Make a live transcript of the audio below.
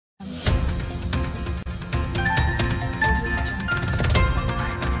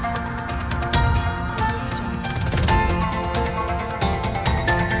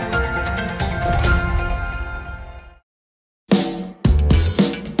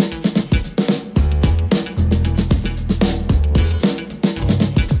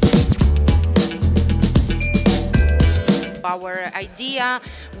idea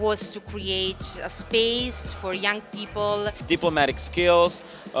was to create a space for young people. Diplomatic skills,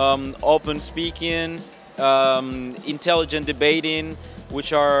 open speaking, intelligent debating,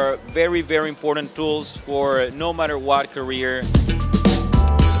 which are very, very important tools for no matter what career.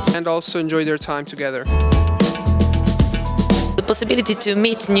 And also enjoy their time together. The possibility to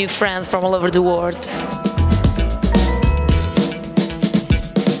meet new friends from all over the world.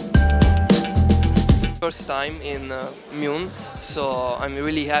 First time in RomeMUN, so I'm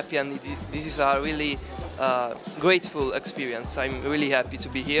really happy, and this is a really grateful experience. I'm really happy to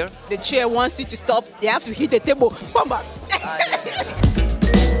be here. The chair wants you to stop, they have to hit the table. Bamba!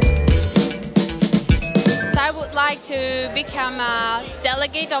 I would like to become a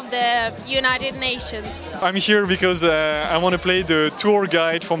delegate of the United Nations. I'm here because I want to play the tour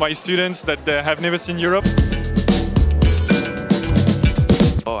guide for my students that have never seen Europe.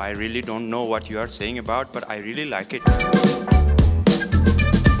 Oh, I really don't know what you are saying about, but I really like it.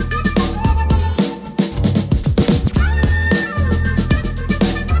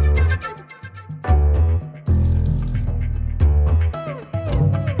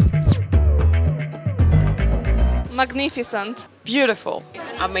 Magnificent. Beautiful.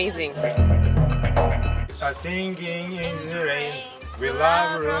 Amazing. Singing in the rain, we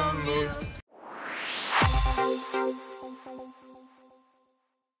love RomeMUN.